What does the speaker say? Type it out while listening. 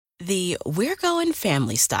The we're going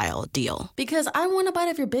family style deal. Because I want a bite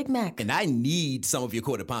of your Big Mac. And I need some of your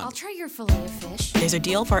Quarter Pounder. I'll try your filet of fish. There's a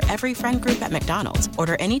deal for every friend group at McDonald's.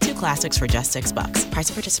 Order any 2 classics for just $6. Price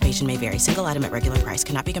of participation may vary. Single item at regular price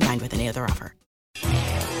cannot be combined with any other offer.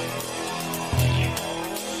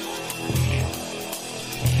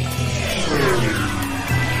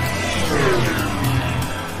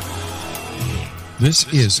 This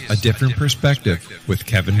is A Different Perspective with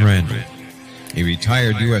Kevin Randle. A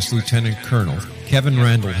retired U.S. Lieutenant Colonel, Kevin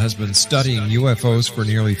Randle has been studying UFOs for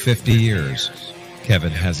nearly 50 years.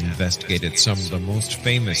 Kevin has investigated some of the most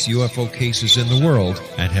famous UFO cases in the world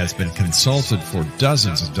and has been consulted for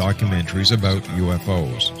dozens of documentaries about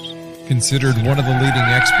UFOs. Considered one of the leading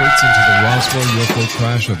experts into the Roswell UFO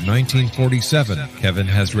crash of 1947, Kevin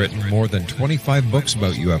has written more than 25 books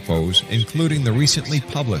about UFOs, including the recently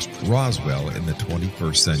published Roswell in the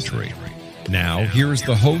 21st Century. Now, here is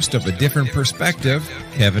the host of A Different Perspective,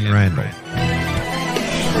 Kevin Randle.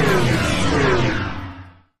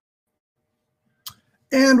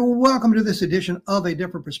 And welcome to this edition of A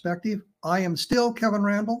Different Perspective. I am still Kevin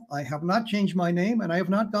Randle. I have not changed my name, and I have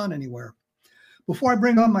not gone anywhere. Before I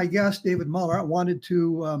bring on my guest, David Muller, I wanted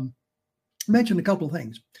to mention a couple of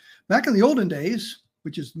things. Back in the olden days,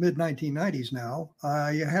 which is mid-1990s now,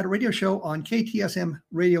 I had a radio show on KTSM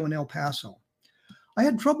radio in El Paso. I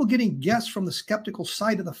had trouble getting guests from the skeptical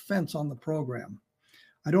side of the fence on the program.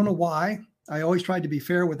 I don't know why. I always tried to be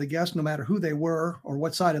fair with the guests, no matter who they were or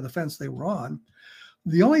what side of the fence they were on.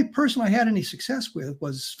 The only person I had any success with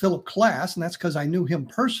was Philip Klass, and that's because I knew him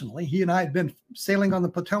personally. He and I had been sailing on the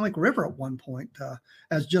Potomac River at one point,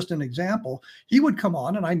 as just an example. He would come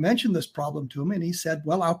on, and I mentioned this problem to him, and he said,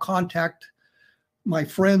 well, I'll contact my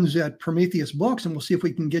friends at Prometheus Books, and we'll see if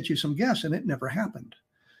we can get you some guests, and it never happened.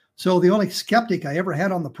 So the only skeptic I ever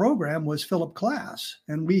had on the program was Philip Klass,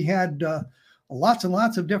 and we had lots and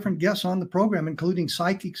lots of different guests on the program, including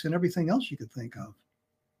psychics and everything else you could think of.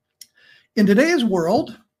 In today's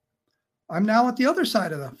world, I'm now at the other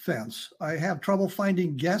side of the fence. I have trouble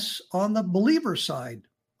finding guests on the believer side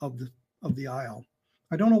of the aisle.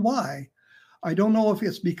 I don't know why. I don't know if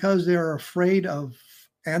it's because they're afraid of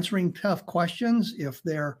answering tough questions. If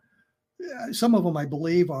some of them, I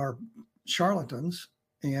believe, are charlatans.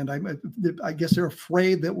 And I guess they're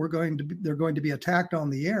afraid that they're going to be attacked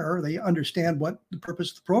on the air. They understand what the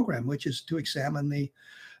purpose of the program, which is to examine the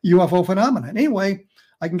UFO phenomenon. Anyway,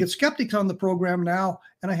 I can get skeptics on the program now,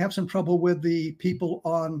 and I have some trouble with the people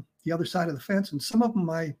on the other side of the fence. And some of them,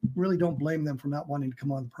 I really don't blame them for not wanting to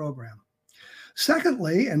come on the program.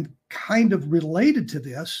 Secondly, and kind of related to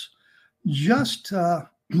this, just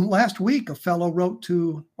last week, a fellow wrote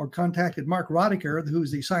to or contacted Mark Roediger,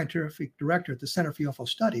 who's the scientific director at the Center for UFO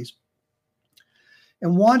Studies,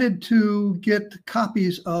 and wanted to get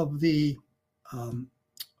copies of the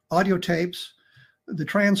audio tapes, the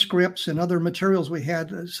transcripts, and other materials we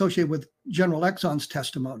had associated with General Exxon's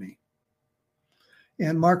testimony.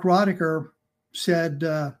 And Mark Roediger said,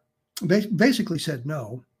 basically said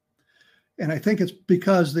no. And I think it's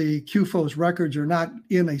because the CUFOS records are not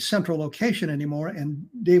in a central location anymore. And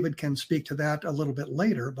David can speak to that a little bit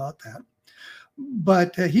later about that.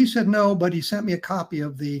 But he said no, but he sent me a copy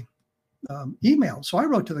of the email. So I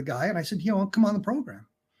wrote to the guy and I said, come on the program.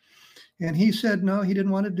 And he said, no, he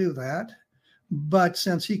didn't want to do that. But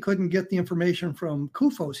since he couldn't get the information from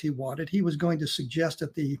CUFOS he wanted, he was going to suggest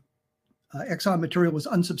that the Exxon material was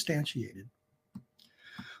unsubstantiated.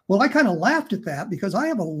 Well, I kind of laughed at that because I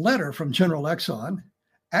have a letter from General Exxon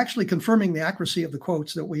actually confirming the accuracy of the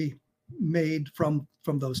quotes that we made from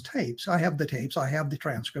those tapes. I have the tapes, I have the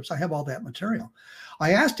transcripts, I have all that material.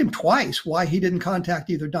 I asked him twice why he didn't contact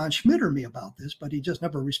either Don Schmidt or me about this, but he just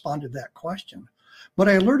never responded to that question. But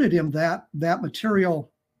I alerted him that that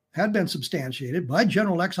material had been substantiated by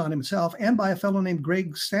General Exxon himself and by a fellow named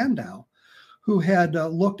Greg Sandow, who had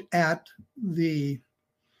looked at the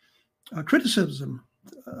criticism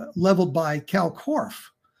leveled by Cal Korff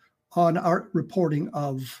on our reporting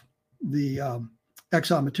of the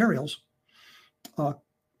Exxon materials.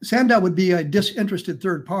 Sandow would be a disinterested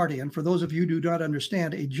third party. And for those of you who do not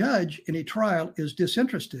understand, a judge in a trial is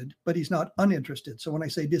disinterested, but he's not uninterested. So when I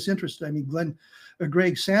say disinterested, I mean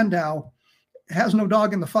Greg Sandow has no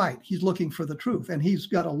dog in the fight. He's looking for the truth. And he's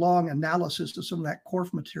got a long analysis of some of that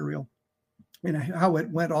Korff material and how it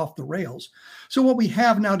went off the rails. So what we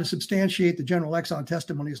have now to substantiate the General Exxon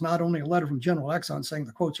testimony is not only a letter from General Exxon saying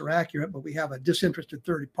the quotes are accurate, but we have a disinterested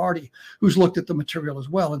third party who's looked at the material as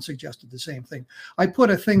well and suggested the same thing. I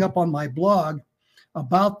put a thing up on my blog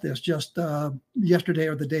about this just yesterday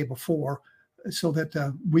or the day before so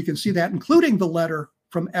that we can see that, including the letter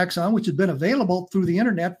from Exxon, which has been available through the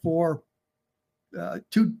internet for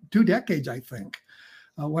two decades, I think.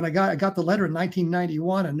 When I got the letter in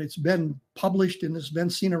 1991, and it's been published and it's been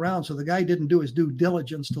seen around. So the guy didn't do his due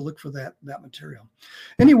diligence to look for that material.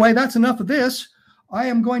 Anyway, that's enough of this. I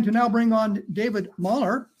am going to now bring on David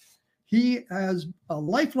MARLER. He has a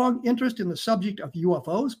lifelong interest in the subject of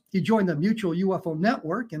UFOs. He joined the Mutual UFO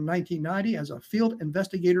Network in 1990 as a Field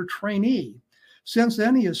Investigator Trainee. Since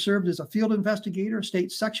then, he has served as a Field Investigator,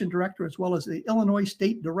 State Section Director, as well as the Illinois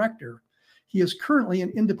State Director. He is currently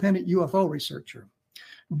an independent UFO researcher.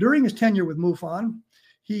 During his tenure with MUFON,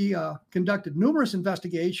 he conducted numerous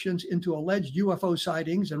investigations into alleged UFO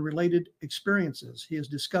sightings and related experiences. He has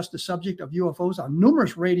discussed the subject of UFOs on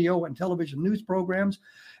numerous radio and television news programs,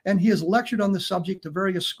 and he has lectured on the subject to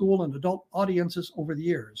various school and adult audiences over the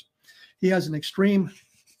years. He has an extensive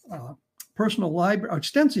personal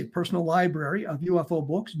library of UFO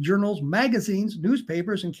books, journals, magazines,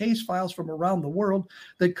 newspapers, and case files from around the world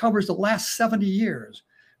that covers the last 70 years.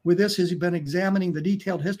 With this, he's been examining the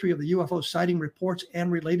detailed history of the UFO sighting reports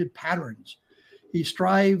and related patterns. He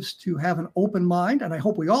strives to have an open mind, and I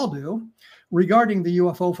hope we all do, regarding the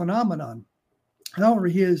UFO phenomenon. However,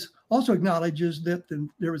 he also acknowledges that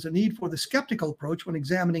there is a need for the skeptical approach when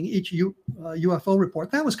examining each UFO report.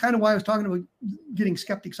 That was kind of why I was talking about getting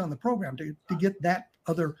skeptics on the program, to get that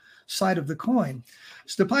other side of the coin.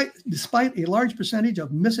 Despite a large percentage of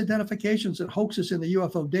misidentifications and hoaxes in the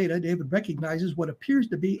UFO data, David recognizes what appears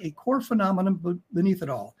to be a core phenomenon beneath it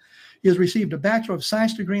all. He has received a Bachelor of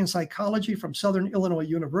Science degree in psychology from Southern Illinois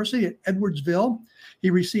University at Edwardsville. He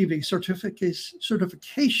received a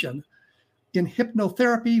certification in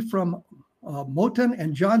hypnotherapy from Mottin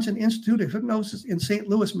and Johnson Institute of Hypnosis in St.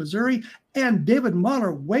 Louis, Missouri. And David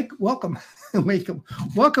MARLER, welcome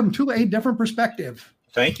to A Different Perspective.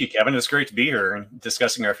 Thank you, Kevin. It's great to be here and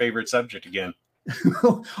discussing our favorite subject again.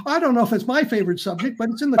 I don't know if it's my favorite subject, but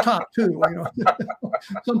it's in the top two,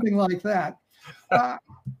 something like that.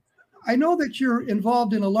 I know that you're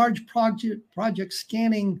involved in a large project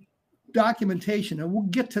scanning documentation, and we'll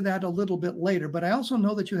get to that a little bit later. But I also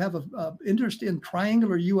know that you have an interest in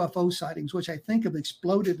triangular UFO sightings, which I think have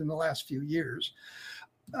exploded in the last few years.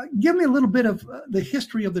 Give me a little bit of the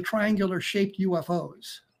history of the triangular-shaped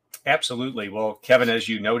UFOs. Absolutely. Well, Kevin, as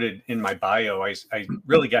you noted in my bio, I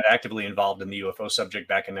really got actively involved in the UFO subject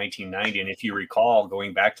back in 1990. And if you recall,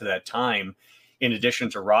 going back to that time, in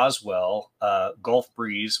addition to Roswell, Gulf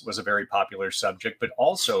Breeze was a very popular subject, but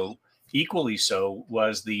also equally so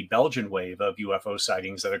was the Belgian wave of UFO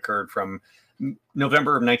sightings that occurred from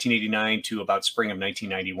November of 1989 to about spring of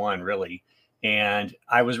 1991, really. And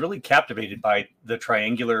I was really captivated by the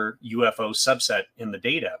triangular UFO subset in the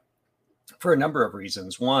data for a number of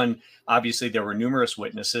reasons. One, obviously, there were numerous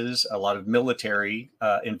witnesses, a lot of military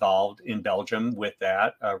involved in Belgium with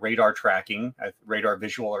that. Radar tracking, radar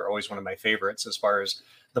visual are always one of my favorites as far as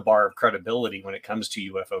the bar of credibility when it comes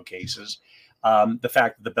to UFO cases. The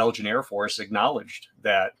fact that the Belgian Air Force acknowledged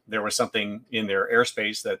that there was something in their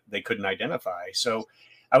airspace that they couldn't identify. So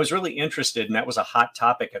I was really interested, and that was a hot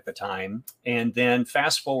topic at the time. And then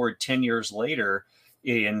fast forward 10 years later,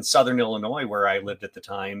 in Southern Illinois, where I lived at the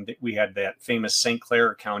time, we had that famous St.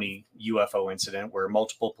 Clair County UFO incident where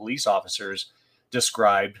multiple police officers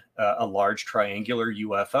described a large triangular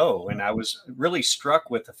UFO. And I was really struck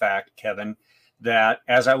with the fact, Kevin, that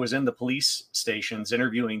as I was in the police stations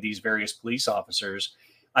interviewing these various police officers,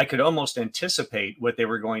 I could almost anticipate what they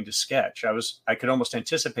were going to sketch. I could almost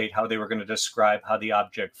anticipate how they were going to describe how the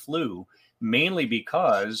object flew, mainly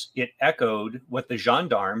because it echoed what the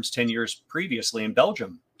gendarmes 10 years previously in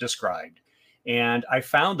Belgium described. And I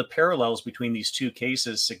found the parallels between these two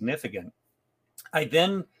cases significant. I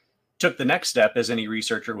then took the next step, as any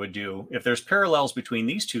researcher would do. If there's parallels between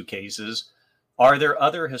these two cases, are there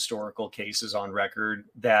other historical cases on record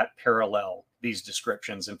that parallel these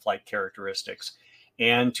descriptions and flight characteristics?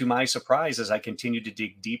 And to my surprise, as I continued to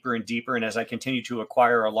dig deeper and deeper, and as I continued to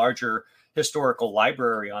acquire a larger historical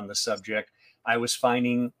library on the subject, I was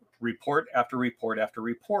finding report after report after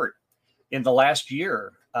report. In the last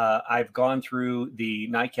year, I've gone through the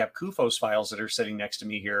NICAP CUFOS files that are sitting next to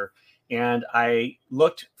me here, and I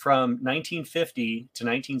looked from 1950 to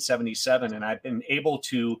 1977, and I've been able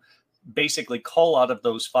to basically cull out of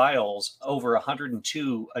those files over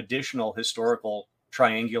 102 additional historical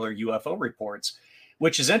triangular UFO reports,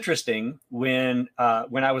 which is interesting. When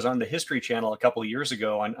I was on the History Channel a couple of years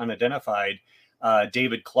ago on Unidentified,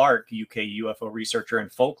 David Clark, UK UFO researcher and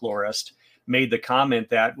folklorist, made the comment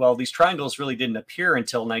that, well, these triangles really didn't appear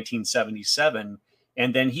until 1977.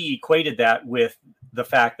 And then he equated that with the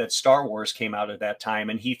fact that Star Wars came out at that time.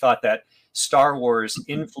 And he thought that Star Wars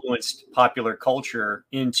influenced popular culture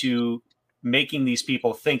into making these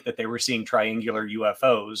people think that they were seeing triangular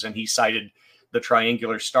UFOs. And he cited the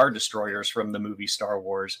triangular star destroyers from the movie Star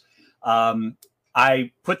Wars.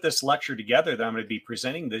 I put this lecture together that I'm going to be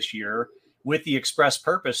presenting this year with the express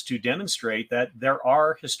purpose to demonstrate that there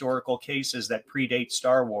are historical cases that predate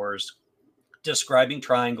Star Wars describing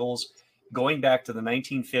triangles going back to the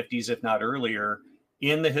 1950s, if not earlier,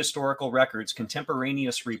 in the historical records,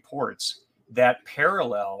 contemporaneous reports that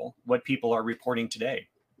parallel what people are reporting today.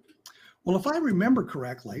 Well, if I remember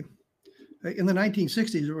correctly, in the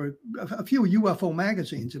 1960s, there were a few UFO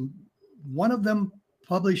magazines, and one of them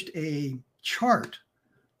published a chart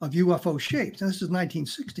of UFO shapes. And this is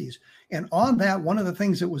 1960s. And on that, one of the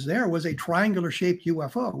things that was there was a triangular shaped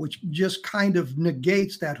UFO, which just kind of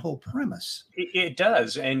negates that whole premise. It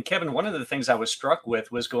does. And Kevin, one of the things I was struck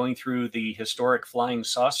with was going through the historic flying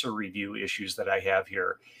saucer review issues that I have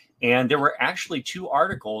here. And there were actually two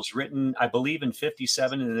articles written, I believe, in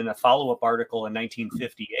 57, and then a follow-up article in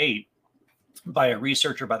 1958 by a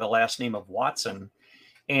researcher by the last name of Watson.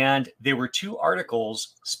 And there were two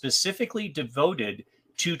articles specifically devoted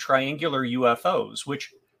to triangular UFOs,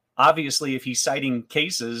 which obviously, if he's citing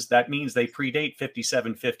cases, that means they predate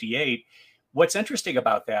 57, 58. What's interesting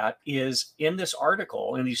about that is in this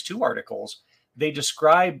article, in these two articles, they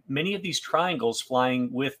describe many of these triangles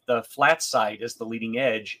flying with the flat side as the leading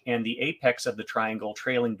edge and the apex of the triangle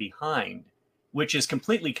trailing behind, which is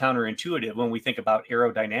completely counterintuitive when we think about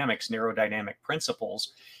aerodynamics and aerodynamic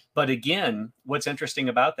principles. But again, what's interesting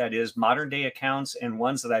about that is modern day accounts and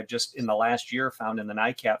ones that I've just in the last year found in the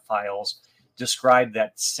NICAP files describe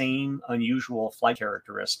that same unusual flight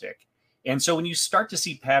characteristic. And so when you start to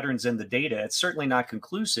see patterns in the data, it's certainly not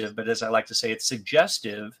conclusive, but as I like to say, it's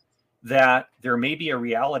suggestive that there may be a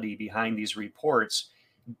reality behind these reports,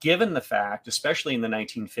 given the fact, especially in the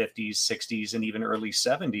 1950s, 60s, and even early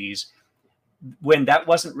 70s, when that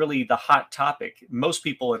wasn't really the hot topic. Most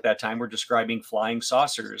people at that time were describing flying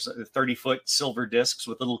saucers, 30-foot silver discs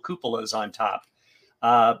with little cupolas on top.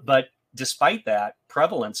 But despite that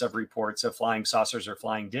prevalence of reports of flying saucers or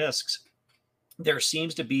flying discs, there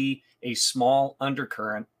seems to be a small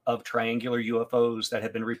undercurrent of triangular UFOs that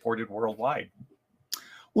have been reported worldwide.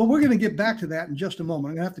 Well, we're going to get back to that in just a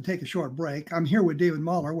moment. I'm going to have to take a short break. I'm here with David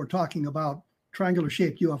MARLER. We're talking about triangular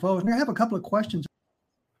shaped UFOs. And I have a couple of questions.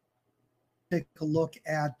 Take a look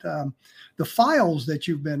at the files that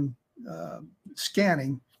you've been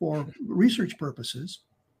scanning for research purposes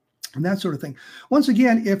and that sort of thing. Once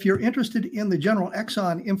again, if you're interested in the general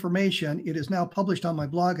Exxon information, it is now published on my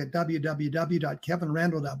blog at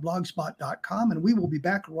www.kevinrandle.blogspot.com, and we will be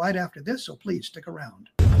back right after this, so please stick around.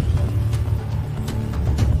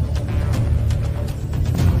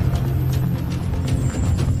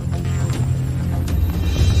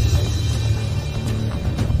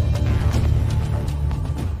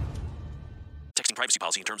 Privacy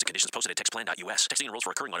policy and terms and conditions posted at textplan.us. Texting enrolls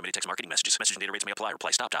for recurring automated text marketing messages. Message and data rates may apply.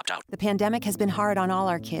 Reply stop to opt out. The pandemic has been hard on all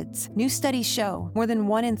our kids. New studies show more than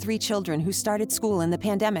 1 in 3 children who started school in the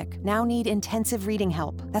pandemic now need intensive reading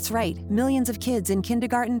help. That's right. Millions of kids in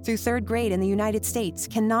kindergarten through 3rd grade in the United States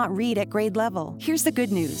cannot read at grade level. Here's the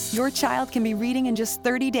good news. Your child can be reading in just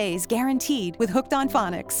 30 days, guaranteed, with Hooked on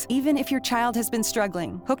Phonics. Even if your child has been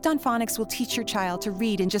struggling, Hooked on Phonics will teach your child to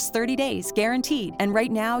read in just 30 days, guaranteed. And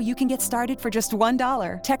right now, you can get started for just $1.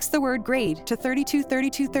 Text the word GRADE to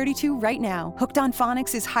 323232 right now. Hooked on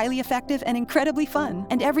Phonics is highly effective and incredibly fun,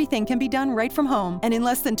 and everything can be done right from home and in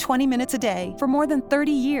less than 20 minutes a day. For more than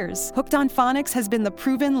 30 years, Hooked on Phonics has been the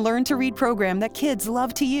proven learn-to-read program that kids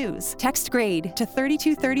love to use. Text GRADE to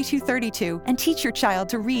 323232 and teach your child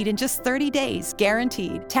to read in just 30 days,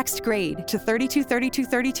 guaranteed. Text GRADE to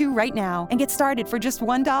 323232 right now and get started for just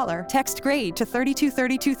 $1. Text GRADE to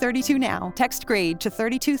 323232 now. Text GRADE to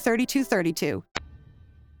 323232.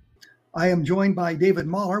 I am joined by David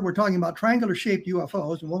MARLER. We're talking about triangular shaped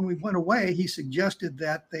UFOs. And when we went away, he suggested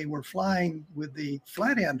that they were flying with the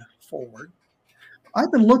flat end forward.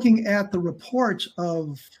 I've been looking at the reports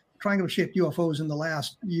of triangular shaped UFOs in the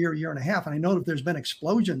last year and a half. And I know that there's been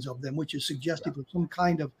explosions of them, which is suggestive of some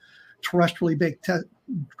kind of terrestrially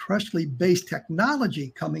based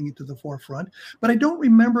technology coming into the forefront. But I don't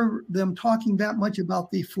remember them talking that much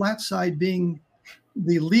about the flat side being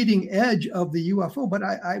the leading edge of the UFO, but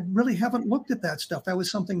I really haven't looked at that stuff. That was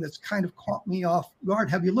something that's kind of caught me off guard.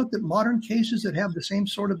 Have you looked at modern cases that have the same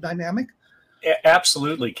sort of dynamic?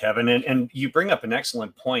 Absolutely, Kevin. And you bring up an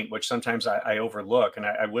excellent point, which sometimes I overlook, and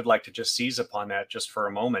I would like to just seize upon that just for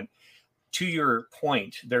a moment. To your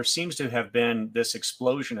point, there seems to have been this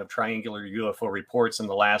explosion of triangular UFO reports in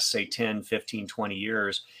the last, say, 10, 15, 20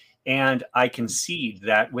 years. And I concede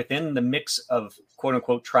that within the mix of quote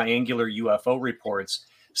unquote triangular UFO reports,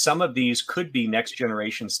 some of these could be next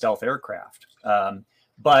generation stealth aircraft.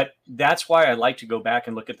 But that's why I like to go back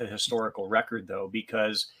and look at the historical record, though,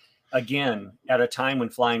 because again, at a time when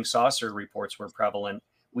flying saucer reports were prevalent,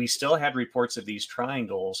 we still had reports of these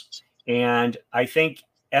triangles. And I think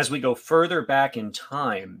as we go further back in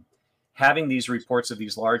time, having these reports of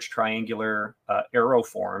these large triangular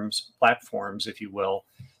aeroforms, platforms, if you will,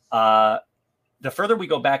 the further we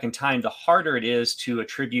go back in time, the harder it is to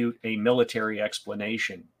attribute a military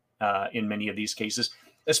explanation in many of these cases,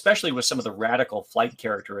 especially with some of the radical flight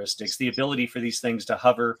characteristics, the ability for these things to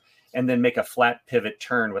hover and then make a flat pivot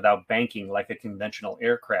turn without banking like a conventional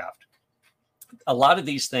aircraft. A lot of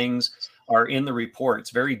these things are in the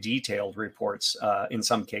reports, very detailed reports in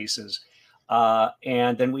some cases.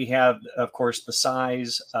 And then we have, of course, the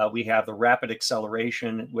size. We have the rapid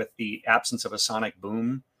acceleration with the absence of a sonic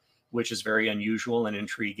boom, which is very unusual and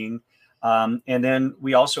intriguing. And then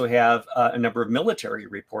we also have a number of military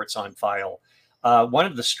reports on file. One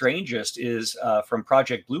of the strangest is from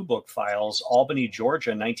Project Blue Book files, Albany,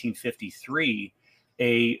 Georgia, 1953.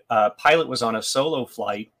 A pilot was on a solo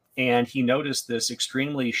flight, and he noticed this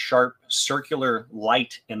extremely sharp circular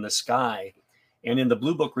light in the sky. And in the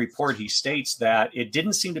Blue Book report, he states that it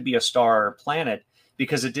didn't seem to be a star or planet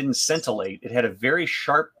because it didn't scintillate. It had a very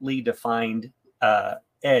sharply defined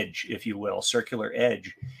edge, if you will, circular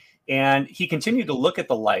edge. And he continued to look at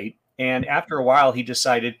the light. And after a while, he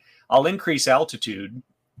decided, I'll increase altitude.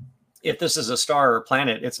 If this is a star or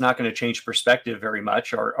planet, it's not going to change perspective very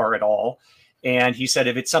much or at all. And he said,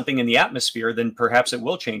 if it's something in the atmosphere, then perhaps it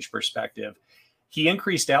will change perspective. He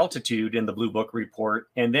increased altitude in the Blue Book report.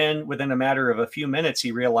 And then within a matter of a few minutes,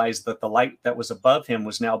 he realized that the light that was above him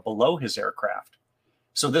was now below his aircraft.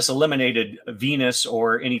 So this eliminated Venus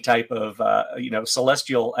or any type of,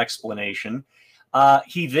 celestial explanation.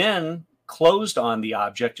 He then closed on the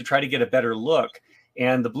object to try to get a better look.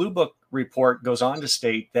 And the Blue Book report goes on to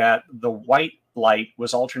state that the white light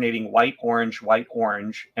was alternating white, orange,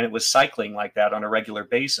 and it was cycling like that on a regular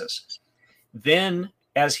basis. Then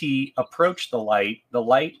as he approached the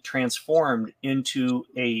light transformed into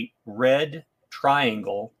a red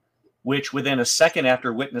triangle, which within a second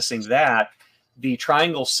after witnessing that, the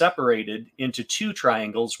triangle separated into two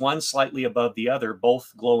triangles, one slightly above the other,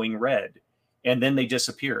 both glowing red, and then they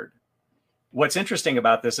disappeared. What's interesting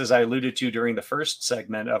about this, as I alluded to during the first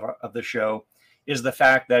segment of the show, is the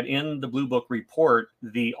fact that in the Blue Book report,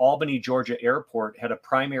 the Albany, Georgia airport had a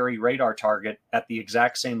primary radar target at the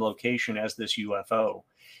exact same location as this UFO.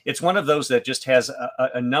 It's one of those that just has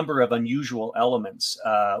a number of unusual elements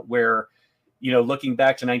where, looking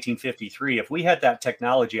back to 1953, if we had that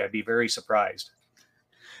technology, I'd be very surprised.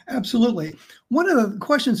 Absolutely. One of the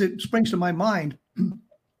questions that springs to my mind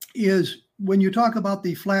is when you talk about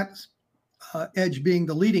the flat edge being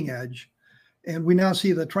the leading edge, and we now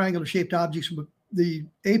see the triangular shaped objects with the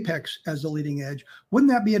apex as the leading edge,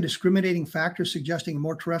 wouldn't that be a discriminating factor suggesting a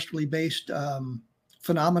more terrestrially based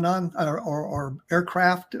phenomenon or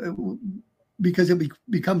aircraft because it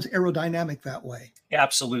becomes aerodynamic that way?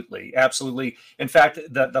 Absolutely. Absolutely. In fact,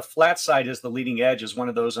 the flat side is the leading edge is one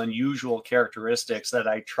of those unusual characteristics that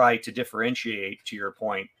I try to differentiate, to your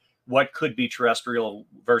point. What could be terrestrial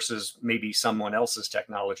versus maybe someone else's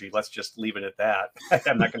technology? Let's just leave it at that.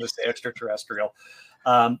 I'm not going to say extraterrestrial.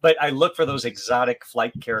 But I look for those exotic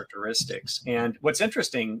flight characteristics. And what's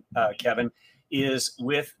interesting, Kevin, is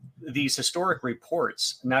with these historic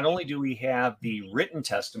reports, not only do we have the written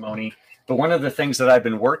testimony, but one of the things that I've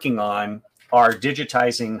been working on are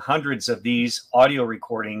digitizing hundreds of these audio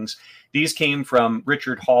recordings. These came from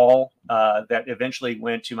Richard Hall that eventually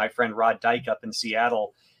went to my friend Rod Dyke up in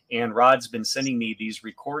Seattle. And Rod's been sending me these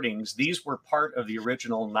recordings. These were part of the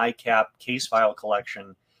original NICAP case file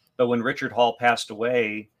collection. But when Richard Hall passed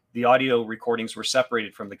away, the audio recordings were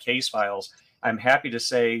separated from the case files. I'm happy to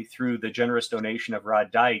say through the generous donation of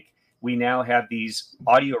Rod Dyke, we now have these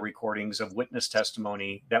audio recordings of witness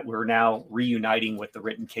testimony that we're now reuniting with the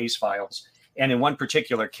written case files. And in one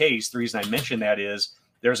particular case, the reason I mention that is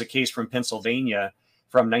there's a case from Pennsylvania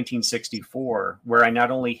from 1964, where I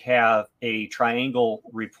not only have a triangle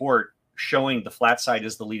report showing the flat side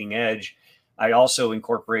as the leading edge, I also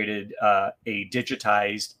incorporated a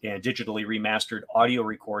digitized and digitally remastered audio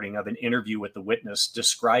recording of an interview with the witness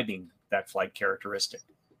describing that flight characteristic.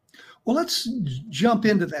 Well, let's jump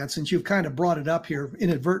into that since you've kind of brought it up here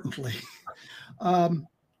inadvertently.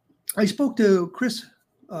 I spoke to Chris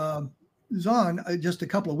Zahn just a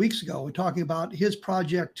couple of weeks ago talking about his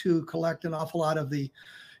project to collect an awful lot of the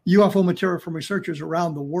UFO material from researchers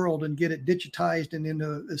around the world and get it digitized and in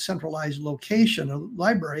a centralized location, a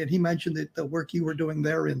library. And he mentioned that the work you were doing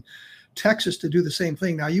there in Texas to do the same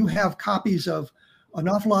thing. Now you have copies of an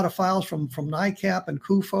awful lot of files from NICAP and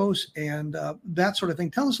CUFOS and that sort of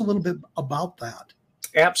thing. Tell us a little bit about that.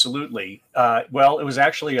 Absolutely. Well, it was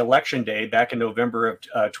actually election day back in November of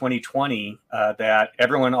 2020 that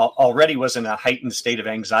everyone already was in a heightened state of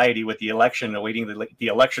anxiety with the election, awaiting the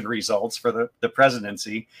election results for the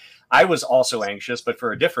presidency. I was also anxious, but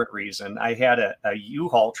for a different reason. I had a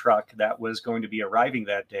U-Haul truck that was going to be arriving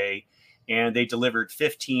that day, and they delivered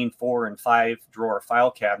 15 4- and 5-drawer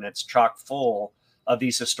file cabinets chock full of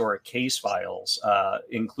these historic case files,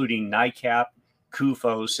 including NICAP,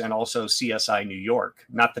 CUFOS, and also CSI New York,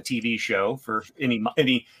 not the TV show for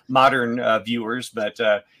any modern viewers, but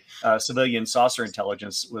Civilian Saucer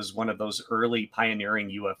Intelligence was one of those early pioneering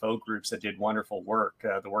UFO groups that did wonderful work,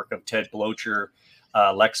 the work of Ted Blocher,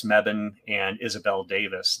 Lex Mebane, and Isabel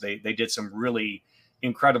Davis. They did some really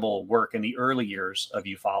incredible work in the early years of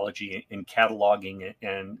ufology in cataloging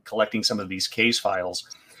and collecting some of these case files.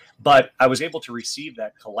 But I was able to receive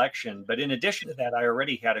that collection. But in addition to that, I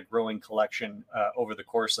already had a growing collection over the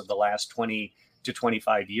course of the last 20 to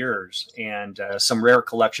 25 years, and some rare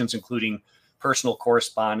collections, including personal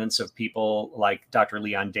correspondence of people like Dr.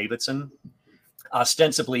 Leon Davidson.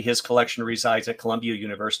 Ostensibly, his collection resides at Columbia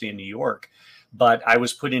University in New York, but I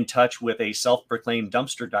was put in touch with a self-proclaimed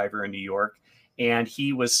dumpster diver in New York, and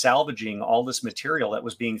he was salvaging all this material that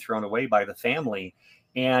was being thrown away by the family,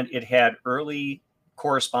 and it had early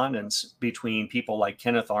correspondence between people like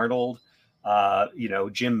Kenneth Arnold,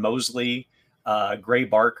 Jim Mosley, Gray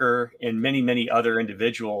Barker, and many, many other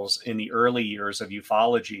individuals in the early years of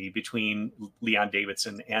ufology between Leon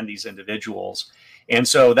Davidson and these individuals. And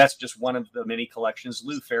so that's just one of the many collections.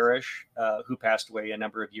 Lou Farish, who passed away a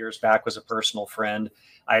number of years back, was a personal friend.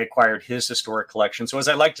 I acquired his historic collection. So as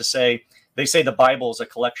I like to say, they say the Bible is a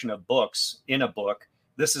collection of books in a book.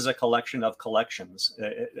 This is a collection of collections.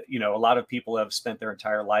 A lot of people have spent their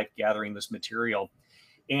entire life gathering this material.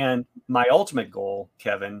 And my ultimate goal,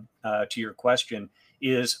 Kevin, to your question,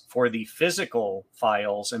 is for the physical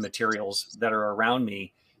files and materials that are around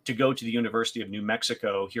me to go to the University of New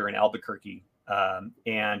Mexico here in Albuquerque.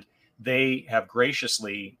 And they have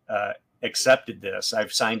graciously accepted this.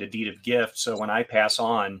 I've signed a deed of gift. So when I pass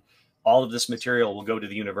on, all of this material will go to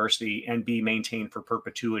the university and be maintained for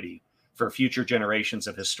perpetuity for future generations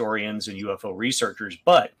of historians and UFO researchers.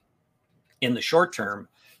 But in the short term,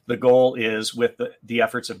 the goal is, with the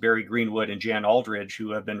efforts of Barry Greenwood and Jan Aldridge,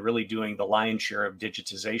 who have been really doing the lion's share of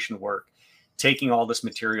digitization work, taking all this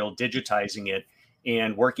material, digitizing it,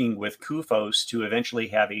 and working with CUFOS to eventually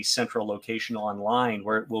have a central location online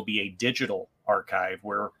where it will be a digital archive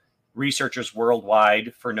where researchers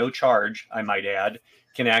worldwide, for no charge, I might add,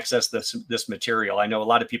 can access this material. I know a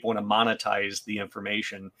lot of people want to monetize the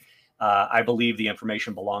information. I believe the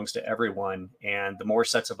information belongs to everyone, and the more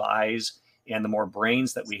sets of eyes and the more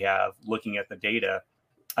brains that we have looking at the data,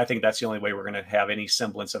 I think that's the only way we're going to have any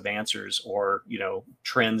semblance of answers or,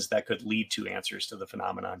 trends that could lead to answers to the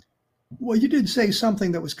phenomenon. Well, you did say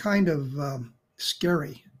something that was kind of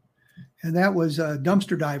scary, and that was a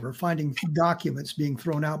dumpster diver finding documents being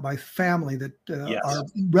thrown out by family that Yes. are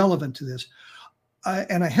relevant to this.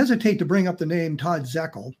 And I hesitate to bring up the name Todd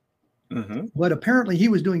Zeckel, but apparently he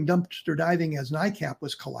was doing dumpster diving as NICAP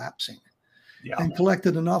was collapsing. Yeah. And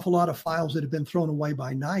collected an awful lot of files that had been thrown away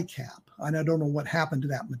by NICAP. And I don't know what happened to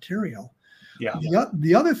that material. Yeah.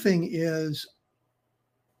 The other thing is,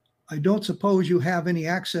 I don't suppose you have any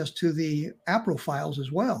access to the APRO files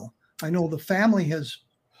as well. I know the family has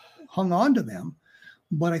hung on to them,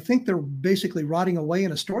 but I think they're basically rotting away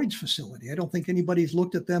in a storage facility. I don't think anybody's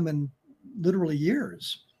looked at them in literally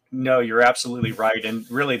years. No, you're absolutely right. And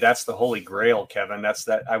really, that's the holy grail, Kevin. That's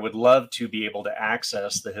that I would love to be able to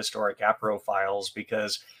access the historic APRO files,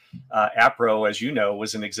 because APRO, as you know,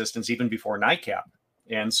 was in existence even before NICAP.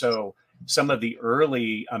 And so some of the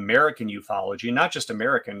early American ufology, not just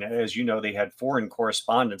American, as you know, they had foreign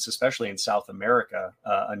correspondents, especially in South America,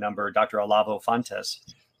 a number, Dr. Olavo Fontes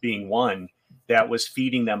being one, that was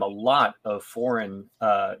feeding them a lot of foreign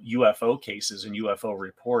UFO cases and UFO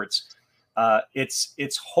reports.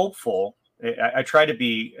 It's hopeful. I try to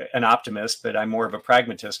be an optimist, but I'm more of a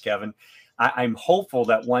pragmatist, Kevin. I'm hopeful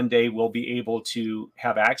that one day we'll be able to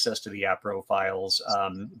have access to the APRO files.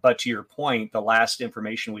 But to your point, the last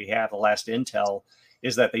information we have, the last intel,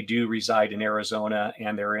 is that they do reside in Arizona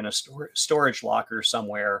and they're in a storage locker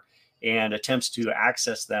somewhere, and attempts to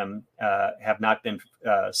access them have not been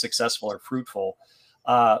successful or fruitful.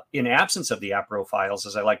 In absence of the APRO files,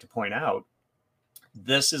 as I like to point out,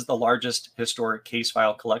 this is the largest historic case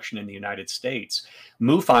file collection in the United States.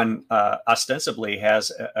 MUFON ostensibly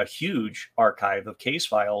has a huge archive of case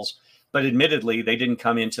files, but admittedly, they didn't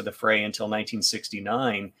come into the fray until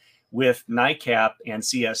 1969 With NICAP and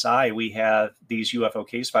CSI, we have these UFO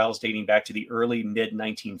case files dating back to the early mid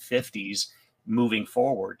 1950s moving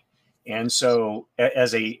forward. And so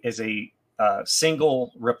as a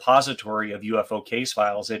single repository of UFO case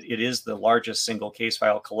files, it is the largest single case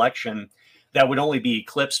file collection that would only be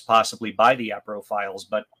eclipsed possibly by the APRO files.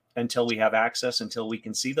 But until we have access, until we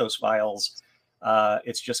can see those files,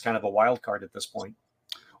 it's just kind of a wild card at this point.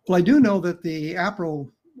 Well, I do know that the APRO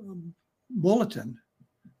bulletin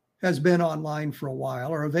has been online for a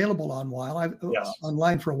while, or available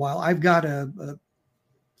online for a while. I've got a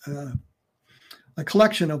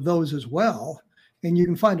collection of those as well, and you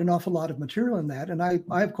can find an awful lot of material in that. And I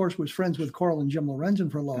of course, was friends with Coral and Jim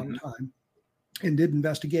Lorenzen for a long time, and did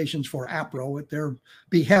investigations for APRO at their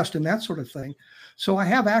behest and that sort of thing. So I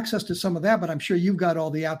have access to some of that, but I'm sure you've got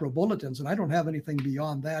all the APRO bulletins, and I don't have anything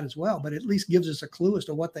beyond that as well, but at least gives us a clue as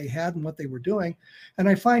to what they had and what they were doing. And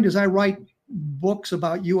I find as I write books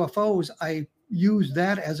about UFOs, I use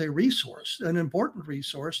that as a resource, an important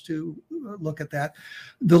resource to look at that.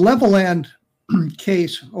 The Leveland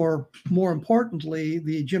case, or more importantly,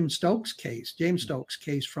 the James Stokes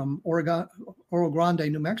case from Oro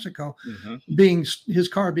Grande, New Mexico, being his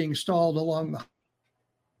car being stalled along the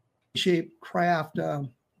shaped craft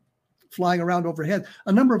flying around overhead,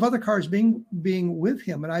 a number of other cars being with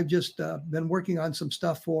him. And I've just been working on some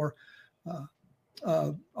stuff for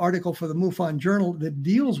article for the MUFON Journal that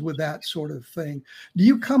deals with that sort of thing. Do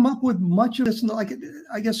you come up with much of this? Like,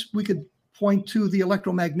 I guess we could point to the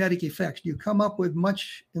electromagnetic effects. Do you come up with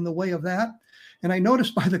much in the way of that? And I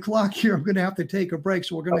noticed by the clock here, I'm going to have to take a break.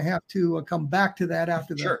 So we're going to have to come back to that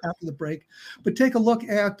after the break. But take a look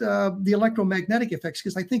at the electromagnetic effects,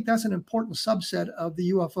 because I think that's an important subset of the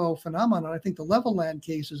UFO phenomenon. I think the Leveland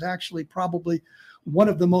case is actually probably one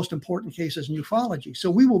of the most important cases in ufology. So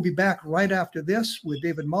we will be back right after this with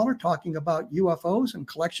David Muller talking about UFOs and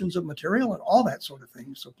collections of material and all that sort of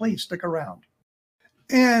thing. So please stick around.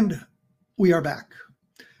 And we are back.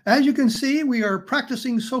 As you can see, we are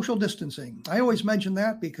practicing social distancing. I always mention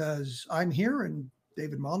that because I'm here and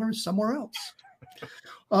David Muller is somewhere else.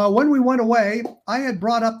 When we went away, I had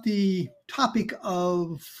brought up the topic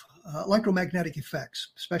of electromagnetic effects,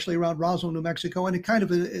 especially around Roswell, New Mexico, and it kind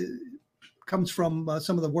of comes from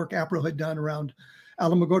some of the work APRO had done around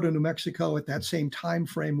Alamogordo, New Mexico at that same time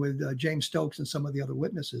frame with James Stokes and some of the other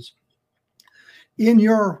witnesses. In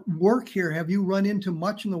your work here, have you run into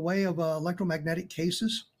much in the way of electromagnetic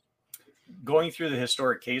cases? Going through the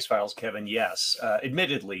historic case files, Kevin, yes.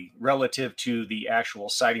 Admittedly, relative to the actual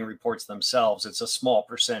sighting reports themselves, it's a small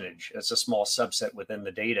percentage. It's a small subset within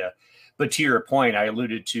the data. But to your point, I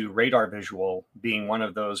alluded to radar visual being one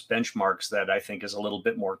of those benchmarks that I think is a little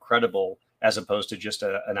bit more credible as opposed to just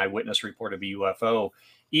an eyewitness report of a UFO.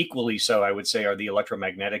 Equally so, I would say, are the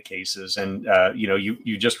electromagnetic cases. And,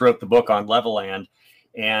 you just wrote the book on Leveland.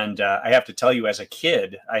 And I have to tell you, as a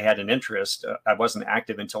kid, I had an interest. I wasn't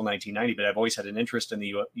active until 1990, but I've always had an interest in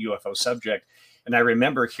the UFO subject. And I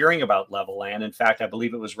remember hearing about Leveland. In fact, I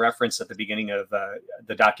believe it was referenced at the beginning of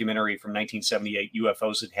the documentary from 1978,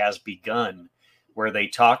 UFOs It Has Begun, where they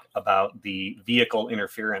talk about the vehicle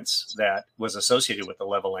interference that was associated with the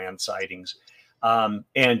Leveland sightings.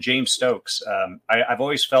 And James Stokes, I've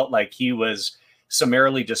always felt like he was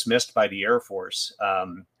summarily dismissed by the Air Force.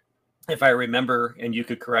 If I remember, and you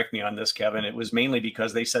could correct me on this, Kevin, it was mainly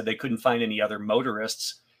because they said they couldn't find any other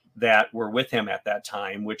motorists that were with him at that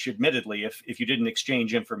time, which admittedly, if you didn't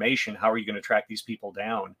exchange information, how are you going to track these people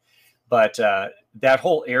down? But that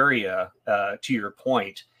whole area, to your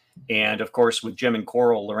point, and of course, with Jim and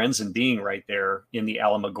Coral Lorenzen being right there in the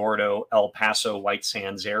Alamogordo, El Paso, White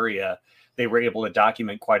Sands area, they were able to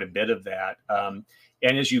document quite a bit of that. And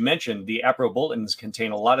as you mentioned, the APRO bulletins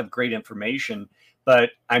contain a lot of great information.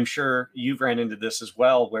 But I'm sure you've ran into this as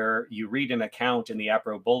well, where you read an account in the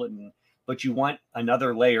APRO bulletin, but you want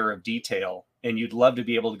another layer of detail, and you'd love to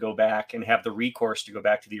be able to go back and have the recourse to go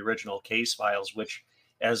back to the original case files, which,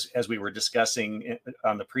 as we were discussing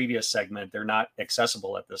on the previous segment, they're not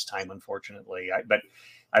accessible at this time, unfortunately. But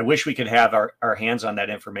I wish we could have our hands on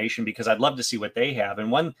that information, because I'd love to see what they have.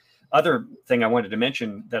 And one other thing I wanted to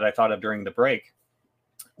mention that I thought of during the break,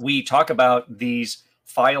 we talk about these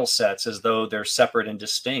file sets as though they're separate and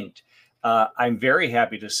distinct. I'm very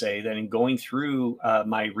happy to say that in going through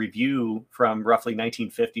my review from roughly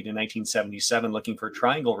 1950 to 1977, looking for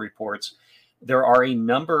triangle reports, there are a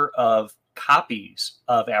number of copies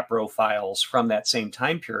of APRO files from that same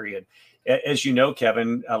time period. As you know,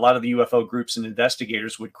 Kevin, a lot of the UFO groups and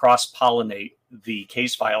investigators would cross-pollinate the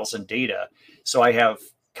case files and data. So I have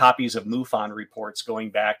copies of MUFON reports going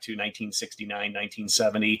back to 1969,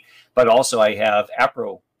 1970, but also I have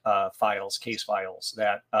APRO files, case files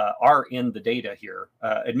that are in the data here.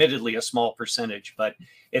 Admittedly, a small percentage, but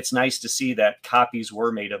it's nice to see that copies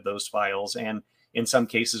were made of those files. And in some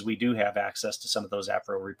cases, we do have access to some of those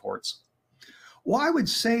APRO reports. Well, I would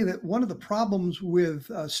say that one of the problems with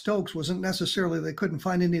Stokes wasn't necessarily they couldn't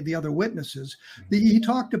find any of the other witnesses. He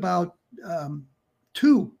talked about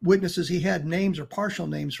two witnesses he had names or partial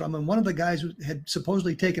names from, and one of the guys had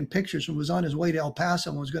supposedly taken pictures and was on his way to El Paso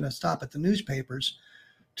and was going to stop at the newspapers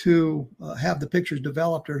to have the pictures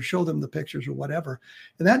developed or show them the pictures or whatever.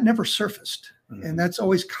 And that never surfaced. And that's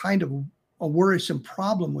always kind of a worrisome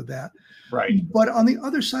problem with that. Right. But on the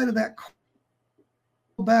other side of that,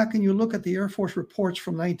 back and you look at the Air Force reports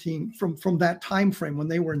from that time frame when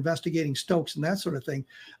they were investigating Stokes and that sort of thing,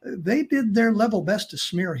 they did their level best to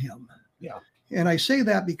smear him. Yeah. And I say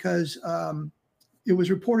that because it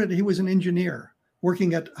was reported that he was an engineer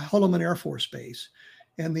working at Holloman Air Force Base.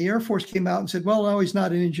 And the Air Force came out and said, well, no, he's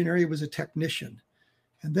not an engineer, he was a technician.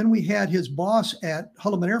 And then we had his boss at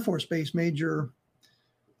Holloman Air Force Base, Major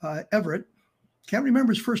Everett, can't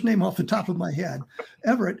remember his first name off the top of my head,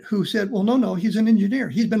 Everett, who said, well, no, he's an engineer.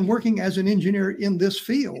 He's been working as an engineer in this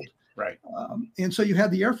field. Right. And so you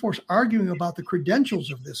had the Air Force arguing about the credentials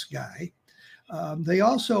of this guy. They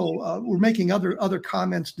also were making other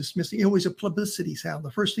comments dismissing. It was a publicity sound.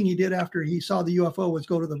 The first thing he did after he saw the UFO was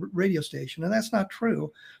go to the radio station. And that's not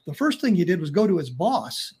true. The first thing he did was go to his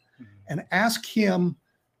boss and ask him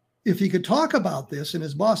if he could talk about this. And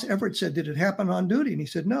his boss, Everett, said, did it happen on duty? And he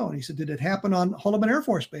said, no. And he said, did it happen on Holloman Air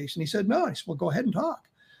Force Base? And he said, no. And he said, well, go ahead and talk.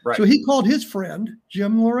 Right. So he called his friend,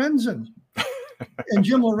 Jim Lorenzen. And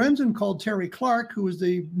Jim Lorenzen called Terry Clark, who was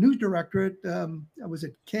the news director at, was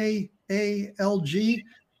it KALG,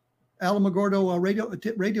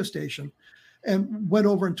 Alamogordo radio station, and went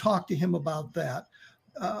over and talked to him about that.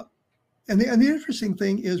 And the interesting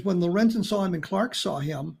thing is when Lorenzen saw him and Clark saw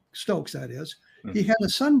him, Stokes that is, he had a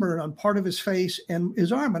sunburn on part of his face and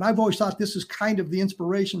his arm. And I've always thought this is kind of the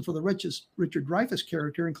inspiration for the Richard Dreyfuss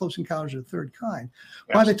character in Close Encounters of the Third Kind.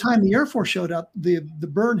 Absolutely. By the time the Air Force showed up, the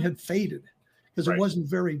burn had faded because it wasn't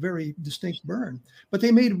very, very distinct burn. But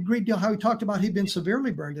they made a great deal how he talked about he'd been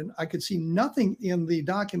severely burned. And I could see nothing in the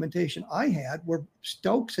documentation I had where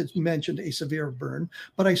Stokes had mentioned a severe burn,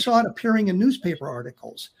 but I saw it appearing in newspaper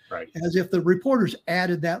articles as if the reporters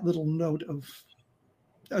added that little note of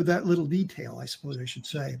that little detail, I suppose I should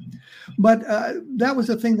say. But that was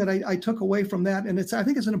the thing that I took away from that. And I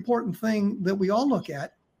think it's an important thing that we all look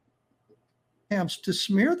at, attempts to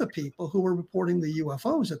smear the people who were reporting the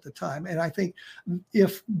UFOs at the time. And I think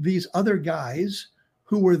if these other guys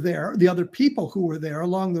who were there, the other people who were there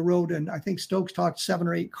along the road, and I think Stokes talked 7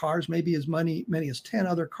 or 8 cars, maybe as many as 10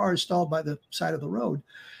 other cars stalled by the side of the road.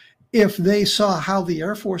 If they saw how the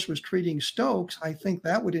Air Force was treating Stokes, I think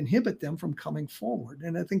that would inhibit them from coming forward.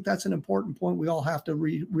 And I think that's an important point we all have to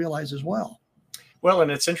realize as well. Well,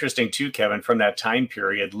 and it's interesting too, Kevin, from that time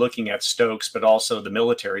period, looking at Stokes, but also the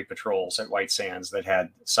military patrols at White Sands that had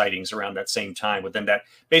sightings around that same time within that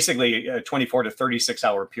basically a 24 to 36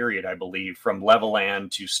 hour period, I believe, from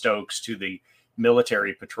Levelland to Stokes to the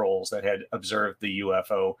military patrols that had observed the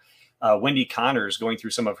UFO. Wendy Connors, going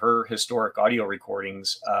through some of her historic audio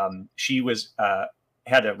recordings, she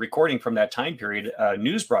had a recording from that time period,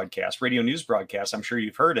 news broadcast, radio news broadcast. I'm sure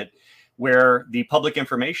you've heard it, where the public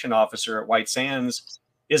information officer at White Sands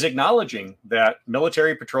is acknowledging that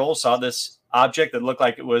military patrol saw this object that looked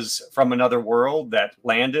like it was from another world that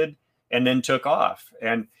landed and then took off.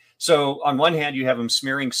 And so on one hand, you have them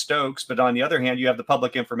smearing Stokes, but on the other hand, you have the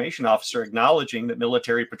public information officer acknowledging that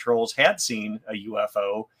military patrols had seen a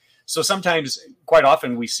UFO. So sometimes, quite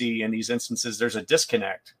often, we see in these instances, there's a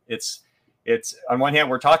disconnect. It's on one hand,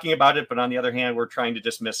 we're talking about it, but on the other hand, we're trying to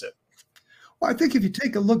dismiss it. Well, I think if you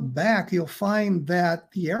take a look back, you'll find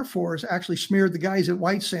that the Air Force actually smeared the guys at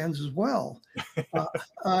White Sands as well.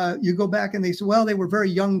 You go back and they say, well, they were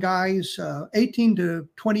very young guys, 18 to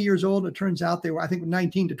 20 years old. It turns out they were, I think,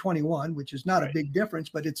 19 to 21, which is not a big difference,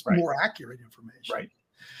 but it's more accurate information. Right.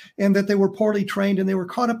 And that they were poorly trained and they were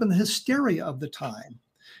caught up in the hysteria of the time.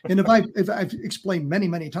 And if I've explained many,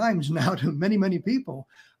 many times now to many, many people,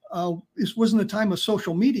 this wasn't a time of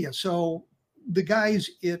social media. So the guys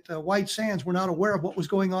at White Sands were not aware of what was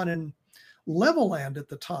going on in Levelland at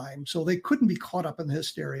the time. So they couldn't be caught up in the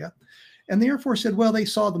hysteria. And the Air Force said, well, they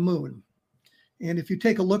saw the moon. And if you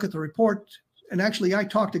take a look at the report, and actually I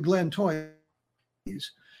talked to Glenn Toy,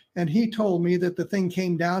 and he told me that the thing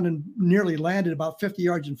came down and nearly landed about 50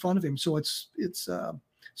 yards in front of him. So it's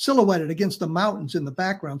silhouetted against the mountains in the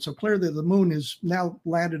background. So clearly the moon is now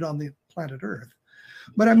landed on the planet Earth.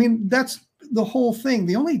 But I mean, that's the whole thing.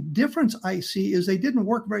 The only difference I see is they didn't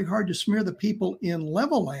work very hard to smear the people in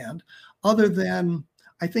Levelland, other than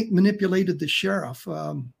I think manipulated the sheriff,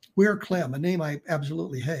 Weir Clem, a name I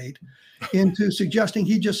absolutely hate, into suggesting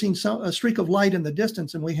he'd just seen a streak of light in the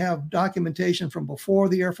distance. And we have documentation from before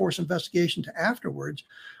the Air Force investigation to afterwards,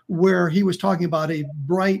 where he was talking about a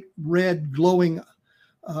bright red glowing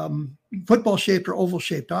football-shaped or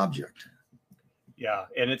oval-shaped object. Yeah,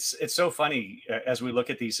 and it's so funny as we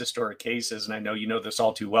look at these historic cases, and I know you know this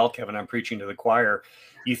all too well, Kevin. I'm preaching to the choir.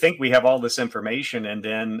 You think we have all this information, and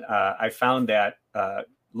then I found that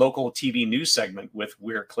local TV news segment with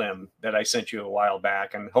Weir Clem that I sent you a while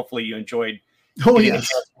back, and hopefully you enjoyed. Oh, yes.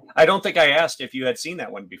 I don't think I asked if you had seen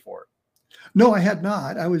that one before. No, I had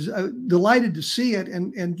not. I was delighted to see it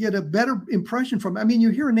and get a better impression from it. I mean, you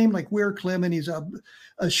hear a name like Weir Clem, and he's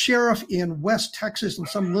a sheriff in West Texas in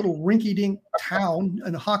some little rinky-dink town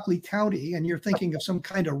in Hockley County, and you're thinking of some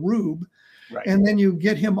kind of rube. Right. And then you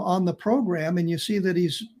get him on the program, and you see that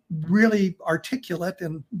he's really articulate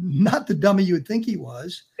and not the dummy you would think he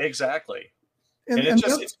was. Exactly. And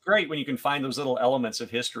it's great when you can find those little elements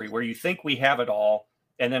of history where you think we have it all,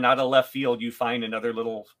 and then out of left field, you find another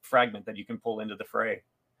little fragment that you can pull into the fray.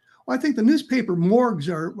 Well, I think the newspaper morgues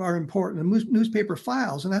are important, and newspaper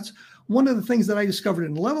files. And that's one of the things that I discovered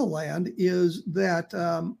in Levelland is that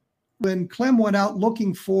when Clem went out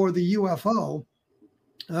looking for the UFO,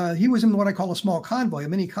 he was in what I call a small convoy, a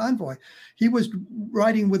mini convoy. He was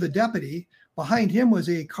riding with a deputy. Behind him was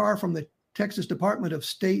a car from the Texas State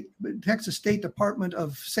Department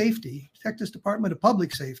of Safety, Texas Department of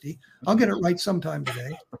Public Safety. I'll get it right sometime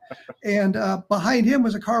today. And behind him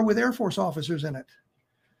was a car with Air Force officers in it.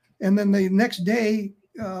 And then the next day,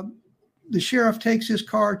 the sheriff takes his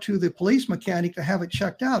car to the police mechanic to have it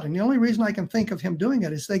checked out. And the only reason I can think of him doing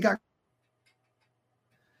it is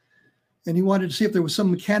and he wanted to see if there was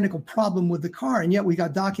some mechanical problem with the car. And yet we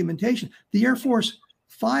got documentation. The Air Force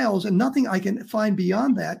files, and nothing I can find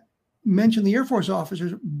beyond that, mention the Air Force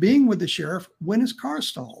officers being with the sheriff when his car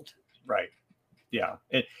stalled. Right. Yeah.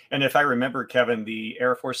 And if I remember, Kevin, the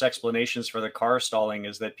Air Force explanations for the car stalling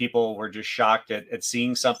is that people were just shocked at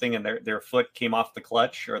seeing something and their foot came off the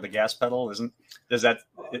clutch or the gas pedal. Is that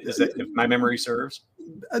if my memory serves?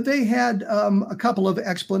 They had a couple of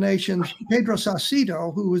explanations. Pedro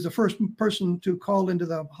Saucedo, who was the first person to call into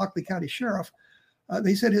the Hockley County Sheriff,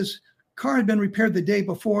 they said his car had been repaired the day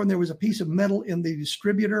before, and there was a piece of metal in the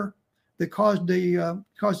distributor that caused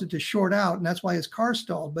it to short out, and that's why his car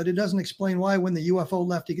stalled. But it doesn't explain why, when the UFO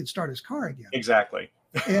left, he could start his car again. Exactly.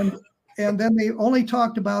 and then they only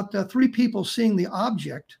talked about 3 people seeing the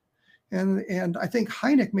object, and I think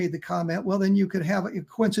Hynek made the comment, well, then you could have a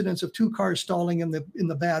coincidence of 2 cars stalling in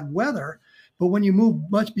the bad weather, but when you move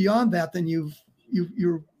much beyond that, then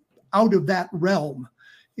you're out of that realm.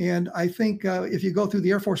 And I think if you go through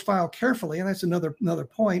the Air Force file carefully, and that's another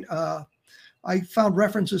point. I found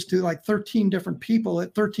references to like 13 different people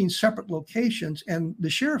at 13 separate locations. And the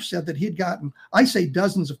sheriff said that he'd gotten, I say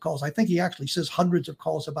dozens of calls. I think he actually says hundreds of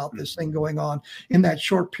calls about this thing going on in that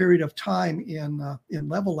short period of time in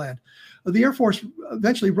Levelland. The Air Force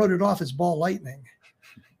eventually wrote it off as ball lightning.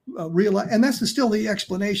 And that's still the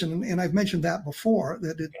explanation. And I've mentioned that before,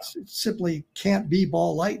 that it simply can't be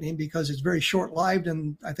ball lightning because it's very short-lived.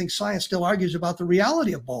 And I think science still argues about the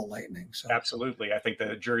reality of ball lightning. So. Absolutely. I think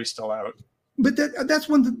the jury's still out. But that's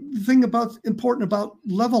one thing important about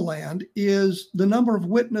Levelland is the number of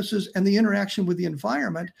witnesses and the interaction with the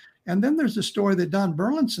environment. And then there's the story that Don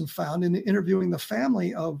Burlinson found in interviewing the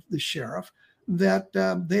family of the sheriff, that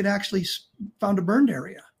they'd actually found a burned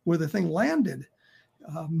area where the thing landed.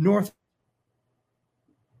 North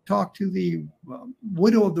talked to the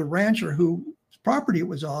widow of the rancher whose property it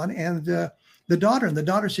was on, and the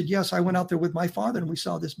daughter said, yes, I went out there with my father and we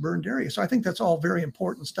saw this burned area. So I think that's all very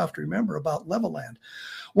important stuff to remember about Levelland.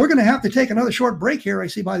 We're going to have to take another short break here, I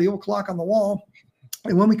see by the old clock on the wall.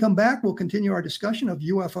 And when we come back, we'll continue our discussion of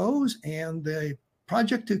UFOs and the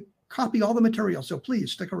project to copy all the material. So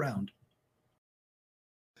please stick around.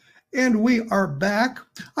 And we are back.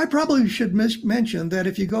 I probably should mention that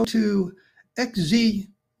if you go to xzbn.net,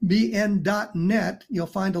 you'll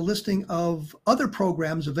find a listing of other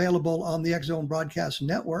programs available on the X Zone Broadcast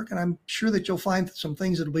Network. And I'm sure that you'll find some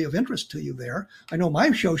things that will be of interest to you there. I know my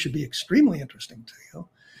show should be extremely interesting to you.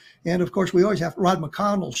 And of course, we always have Rod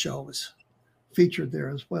McConnell's show is featured there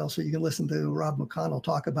as well. So you can listen to Rob McConnell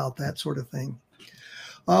talk about that sort of thing.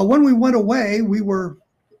 When we went away, we were,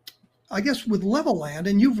 I guess, with Levelland,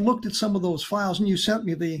 and you've looked at some of those files, and you sent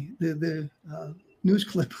me the news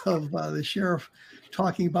clip of the sheriff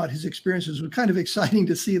talking about his experiences. It was kind of exciting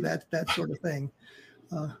to see that sort of thing.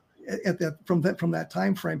 from that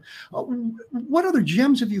time frame. What other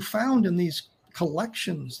gems have you found in these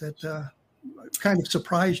collections that kind of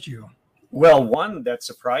surprised you? Well, one that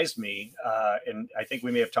surprised me, and I think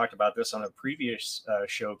we may have talked about this on a previous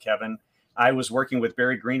show, Kevin. I was working with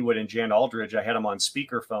Barry Greenwood and Jan Aldridge. I had them on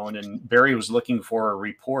speakerphone, and Barry was looking for a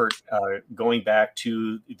report going back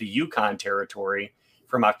to the Yukon territory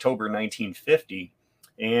from October 1950.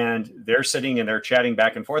 And they're sitting and they're chatting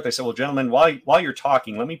back and forth. I said, well, gentlemen, while you're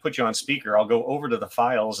talking, let me put you on speaker. I'll go over to the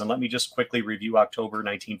files and let me just quickly review October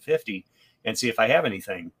 1950 and see if I have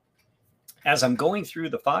anything. As I'm going through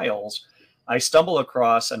the files, I stumble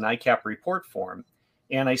across a NICAP report form,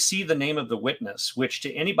 and I see the name of the witness, which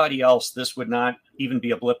to anybody else, this would not even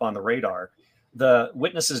be a blip on the radar. The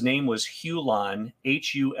witness's name was Hulon,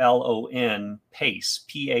 Hulon Pace,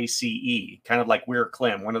 Pace, kind of like Weir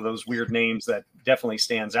Klim, one of those weird names that definitely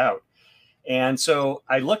stands out. And so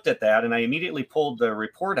I looked at that and I immediately pulled the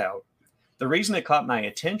report out. The reason it caught my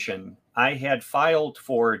attention, I had filed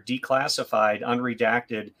for declassified,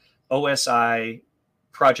 unredacted OSI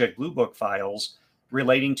Project Blue Book files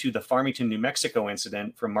relating to the Farmington, New Mexico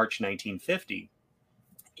incident from March 1950.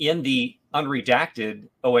 In the unredacted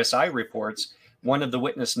OSI reports, one of the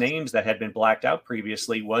witness names that had been blacked out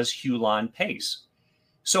previously was Hulon Pace.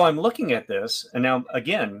 So I'm looking at this, and now,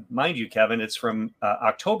 again, mind you, Kevin, it's from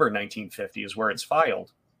October 1950 is where it's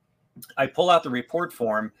filed. I pull out the report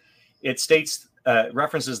form. It states,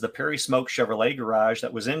 references the Perry Smoke Chevrolet garage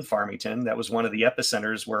that was in Farmington. That was one of the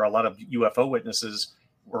epicenters where a lot of UFO witnesses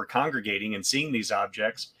were congregating and seeing these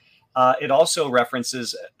objects. It also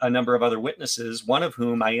references a number of other witnesses, one of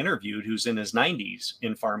whom I interviewed, who's in his 90s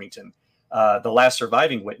in Farmington. The last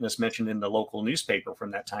surviving witness mentioned in the local newspaper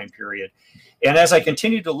from that time period. And as I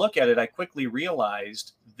continued to look at it, I quickly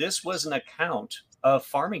realized this was an account of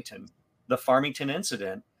Farmington, the Farmington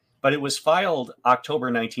incident, but it was filed October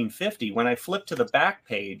 1950. When I flipped to the back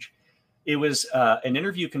page, it was an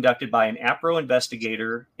interview conducted by an APRO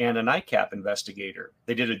investigator and an NICAP investigator.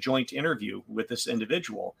 They did a joint interview with this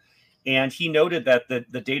individual. And he noted that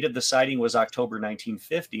the date of the sighting was October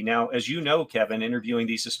 1950. Now, as you know, Kevin, interviewing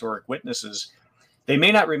these historic witnesses, they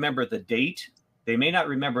may not remember the date, they may not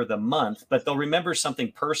remember the month, but they'll remember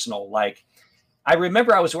something personal. Like, I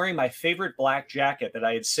remember I was wearing my favorite black jacket that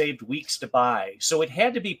I had saved weeks to buy. So it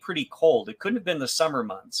had to be pretty cold. It couldn't have been the summer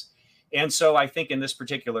months. And so I think in this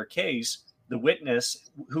particular case, the witness,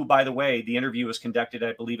 who, by the way, the interview was conducted,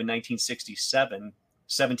 I believe, in 1967,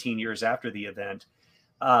 17 years after the event,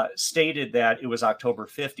 stated that it was October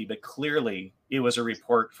 50, but clearly it was a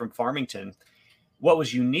report from Farmington. What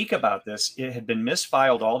was unique about this, it had been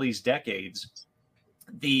misfiled all these decades.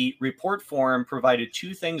 The report form provided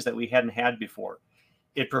two things that we hadn't had before.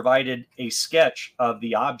 It provided a sketch of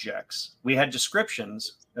the objects. We had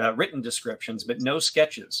descriptions, written descriptions, but no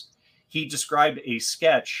sketches. He described a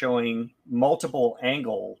sketch showing multiple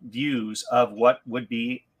angle views of what would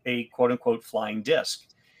be a quote unquote flying disc.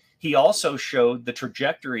 He also showed the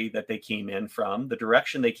trajectory that they came in from, the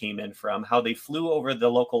direction they came in from, how they flew over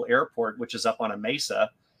the local airport, which is up on a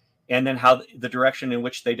mesa, and then how the direction in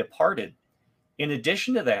which they departed. In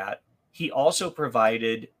addition to that, he also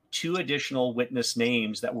provided two additional witness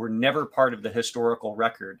names that were never part of the historical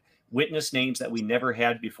record, witness names that we never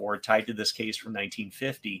had before tied to this case from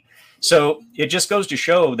 1950. So it just goes to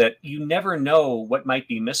show that you never know what might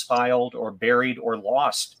be misfiled or buried or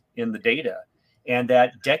lost in the data. And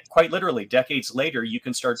that quite literally decades later, you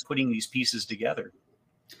can start putting these pieces together.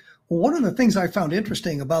 Well, one of the things I found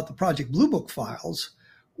interesting about the Project Blue Book files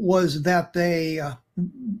was that they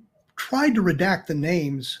tried to redact the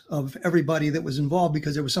names of everybody that was involved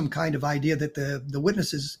because there was some kind of idea that the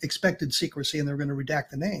witnesses expected secrecy and they were going to redact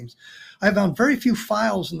the names. I found very few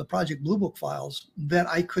files in the Project Blue Book files that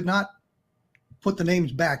I could not put the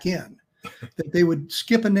names back in. That they would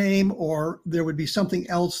skip a name, or there would be something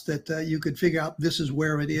else that you could figure out this is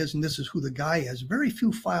where it is and this is who the guy is. Very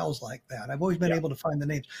few files like that. I've always been able to find the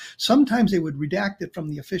names. Sometimes they would redact it from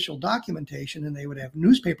the official documentation and they would have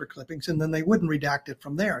newspaper clippings and then they wouldn't redact it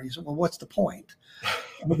from there. You said, well, what's the point?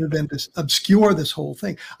 Other than to obscure this whole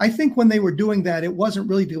thing. I think when they were doing that, it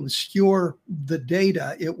wasn't really to obscure the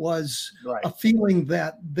data. It was a feeling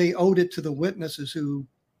that they owed it to the witnesses who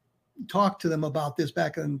talked to them about this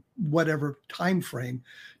back in whatever time frame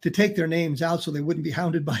to take their names out so they wouldn't be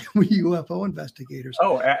hounded by UFO investigators.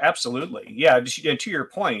 Oh, absolutely. Yeah. And to your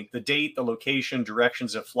point, the date, the location,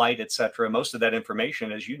 directions of flight, etc., most of that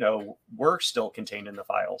information, as you know, were still contained in the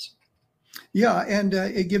files. Yeah, and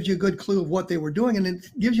it gives you a good clue of what they were doing, and it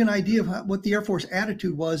gives you an idea of what the Air Force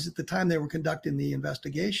attitude was at the time they were conducting the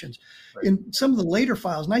investigations. Right. In some of the later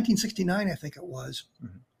files, 1969, I think it was,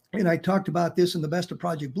 and I talked about this in the Best of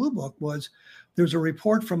Project Blue book, was there's a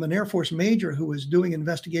report from an Air Force major who was doing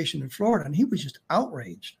investigation in Florida, and he was just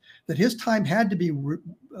outraged that his time had to be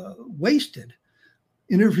wasted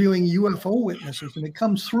interviewing UFO witnesses. And it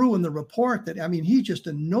comes through in the report that, I mean, he's just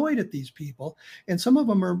annoyed at these people. And some of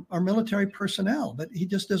them are military personnel, but he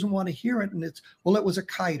just doesn't want to hear it. And it's, well, it was a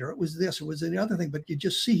kite, or it was this, it was the other thing. But you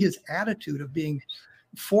just see his attitude of being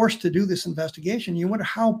forced to do this investigation. You wonder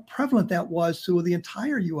how prevalent that was through the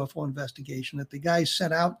entire UFO investigation, that the guys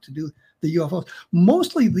set out to do the UFOs.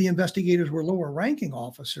 Mostly the investigators were lower ranking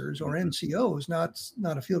officers or NCOs,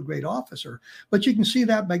 not a field grade officer. But you can see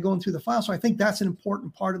that by going through the files. So I think that's an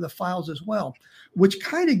important part of the files as well, which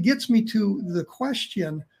kind of gets me to the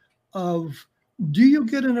question of, do you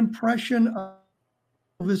get an impression of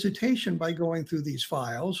visitation by going through these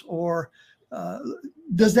files, or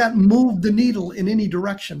does that move the needle in any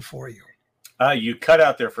direction for you? You cut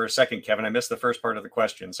out there for a second, Kevin. I missed the first part of the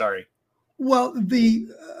question. Sorry. Well,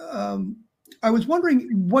 I was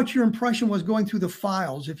wondering what your impression was going through the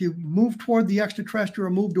files. If you moved toward the extraterrestrial or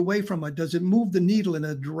moved away from it, does it move the needle in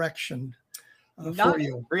a direction for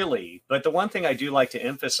you? Not really. But the one thing I do like to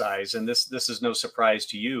emphasize, and this is no surprise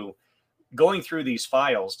to you, going through these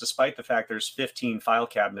files, despite the fact there's 15 file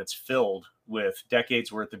cabinets filled with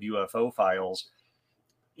decades worth of UFO files,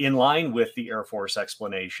 in line with the Air Force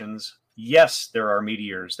explanations, yes, there are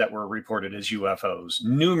meteors that were reported as UFOs,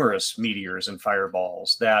 numerous meteors and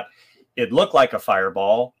fireballs that it looked like a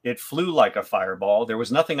fireball. It flew like a fireball. There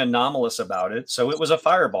was nothing anomalous about it. So it was a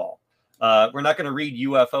fireball. We're not going to read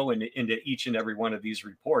UFO into each and every one of these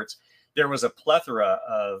reports. There was a plethora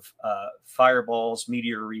of fireballs,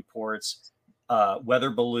 meteor reports, weather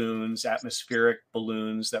balloons, atmospheric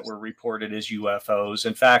balloons that were reported as UFOs.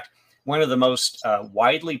 In fact, one of the most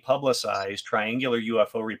widely publicized triangular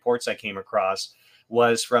UFO reports I came across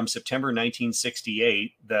was from September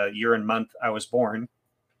 1968, the year and month I was born.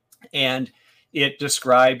 And it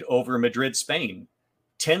described over Madrid, Spain,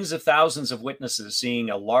 tens of thousands of witnesses seeing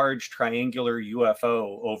a large triangular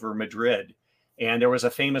UFO over Madrid. And there was a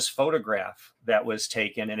famous photograph that was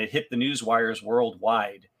taken, and it hit the news wires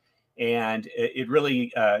worldwide. And it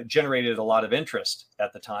really generated a lot of interest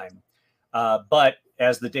at the time. But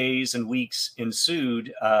as the days and weeks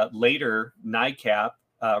ensued, later NICAP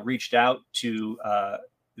reached out to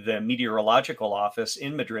the meteorological office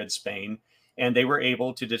in Madrid, Spain, and they were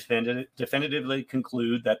able to definitively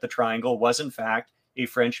conclude that the triangle was in fact a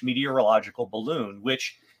French meteorological balloon,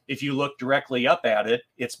 which, if you look directly up at it,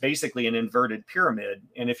 it's basically an inverted pyramid.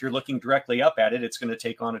 And if you're looking directly up at it, it's going to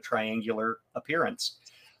take on a triangular appearance.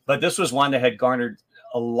 But this was one that had garnered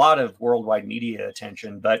a lot of worldwide media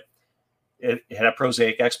attention, but it had a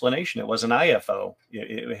prosaic explanation. It was an IFO.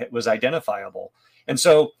 It was identifiable. And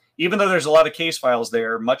so even though there's a lot of case files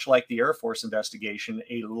there, much like the Air Force investigation,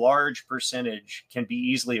 a large percentage can be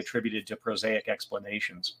easily attributed to prosaic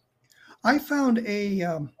explanations. I found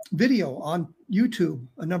a video on YouTube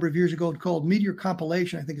a number of years ago called Meteor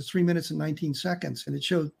Compilation. I think it's 3 minutes and 19 seconds. And it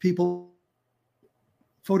showed people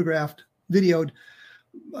photographed, videoed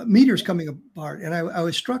meteors coming apart. And I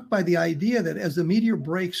was struck by the idea that as the meteor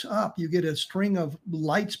breaks up, you get a string of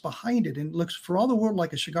lights behind it. And it looks for all the world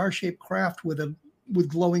like a cigar-shaped craft with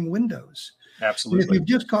glowing windows. Absolutely. And if you've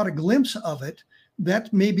just caught a glimpse of it,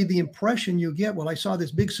 that may be the impression you get. Well, I saw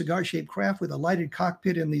this big cigar-shaped craft with a lighted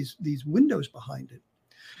cockpit and these windows behind it.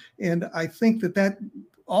 And I think that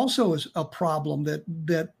also is a problem,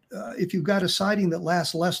 that if you've got a sighting that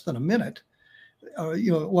lasts less than a minute,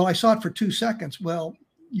 well, I saw it for 2 seconds. Well,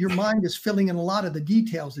 your mind is filling in a lot of the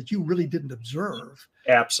details that you really didn't observe.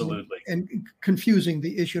 Absolutely. And confusing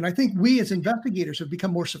the issue. And I think we as investigators have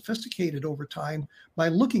become more sophisticated over time by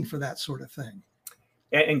looking for that sort of thing.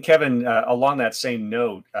 And Kevin, along that same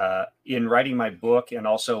note, in writing my book and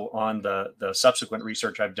also on the subsequent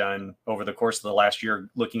research I've done over the course of the last year,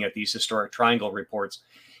 looking at these historic triangle reports,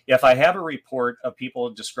 if I have a report of people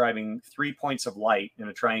describing 3 points of light in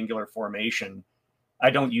a triangular formation, I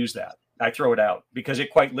don't use that. I throw it out because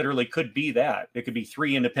it quite literally could be that. It could be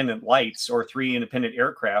 3 independent lights or 3 independent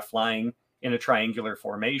aircraft flying in a triangular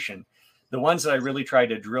formation. The ones that I really try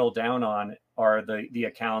to drill down on are the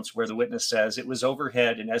accounts where the witness says it was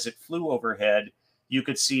overhead, and as it flew overhead, you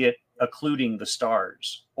could see it occluding the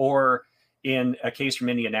stars. Or in a case from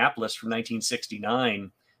Indianapolis from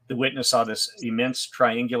 1969, the witness saw this immense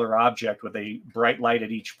triangular object with a bright light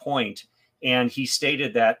at each point, and he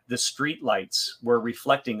stated that the street lights were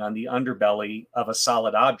reflecting on the underbelly of a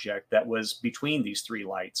solid object that was between these 3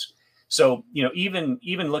 lights. So, even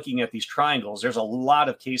looking at these triangles, there's a lot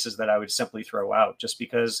of cases that I would simply throw out just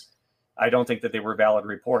because I don't think that they were valid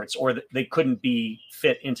reports, or that they couldn't be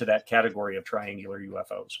fit into that category of triangular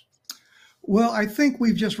UFOs. Well, I think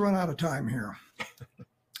we've just run out of time here.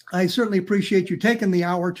 I certainly appreciate you taking the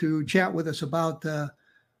hour to chat with us about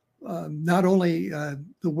not only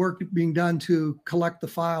the work being done to collect the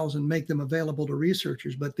files and make them available to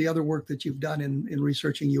researchers, but the other work that you've done in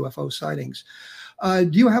researching UFO sightings.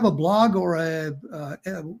 Do you have a blog or a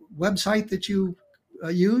website that you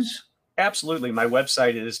use? Absolutely. My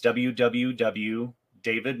website is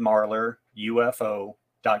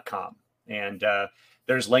www.davidmarlerufo.com. And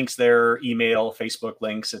there's links there, email, Facebook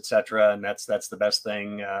links, etc. And that's the best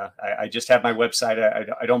thing. I just have my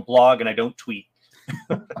website. I don't blog and I don't tweet.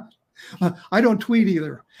 I don't tweet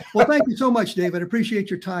either. Well, thank you so much, David. Appreciate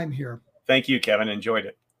your time here. Thank you, Kevin. Enjoyed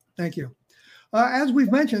it. Thank you. As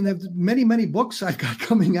we've mentioned, there's many, many books I've got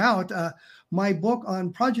coming out. My book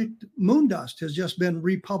on Project Moondust has just been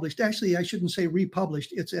republished. Actually, I shouldn't say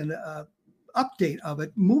republished. It's an update of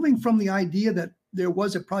it, moving from the idea that there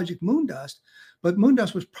was a Project Moondust, but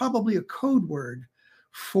Moondust was probably a code word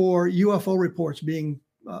for UFO reports being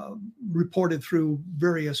reported through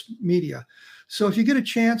various media. So if you get a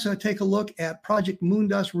chance, take a look at Project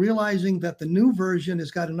Moondust, realizing that the new version has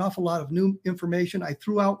got an awful lot of new information. I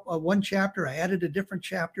threw out one chapter, I added a different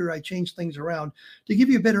chapter, I changed things around to give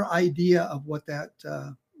you a better idea of what that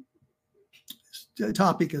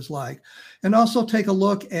topic is like. And also take a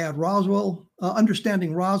look at Roswell,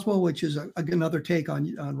 Understanding Roswell, which is another take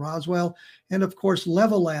on Roswell. And of course,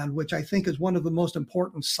 Levelland, which I think is one of the most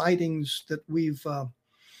important sightings that we've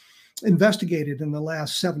investigated in the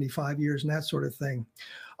last 75 years and that sort of thing.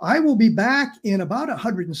 I will be back in about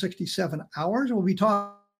 167 hours. We'll be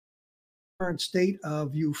talking current state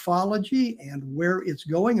of ufology and where it's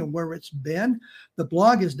going and where it's been. The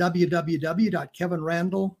blog is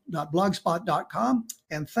www.kevinrandle.blogspot.com.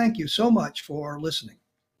 And thank you so much for listening.